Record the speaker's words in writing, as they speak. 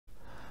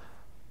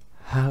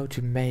How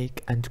to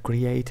make and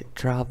create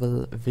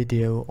travel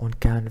video on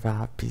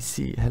Canva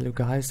PC. Hello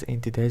guys,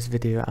 in today's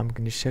video I'm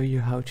going to show you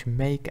how to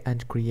make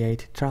and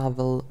create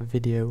travel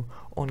video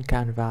on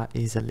Canva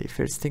easily.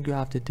 First thing you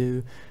have to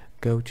do,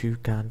 go to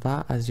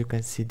Canva. As you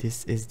can see,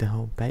 this is the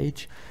home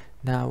page.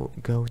 Now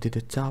go to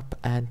the top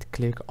and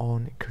click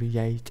on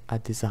create a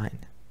design.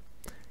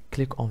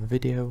 Click on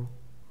video.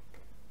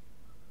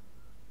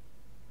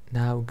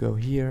 Now go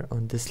here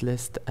on this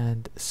list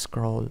and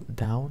scroll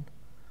down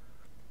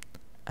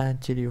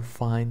until you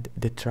find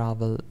the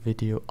travel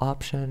video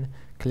option.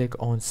 Click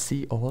on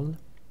see all.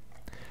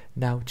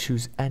 Now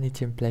choose any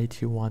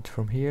template you want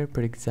from here.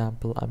 For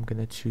example, I'm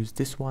gonna choose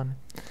this one.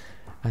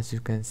 As you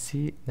can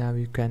see, now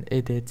you can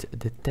edit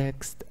the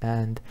text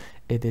and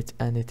edit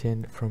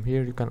anything from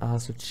here. You can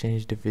also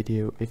change the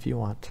video if you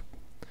want.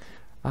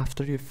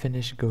 After you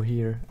finish, go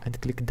here and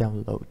click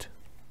download.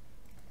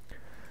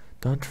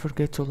 Don't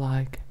forget to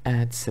like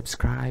and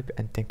subscribe,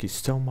 and thank you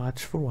so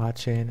much for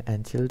watching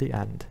until the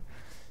end.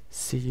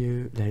 See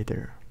you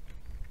later.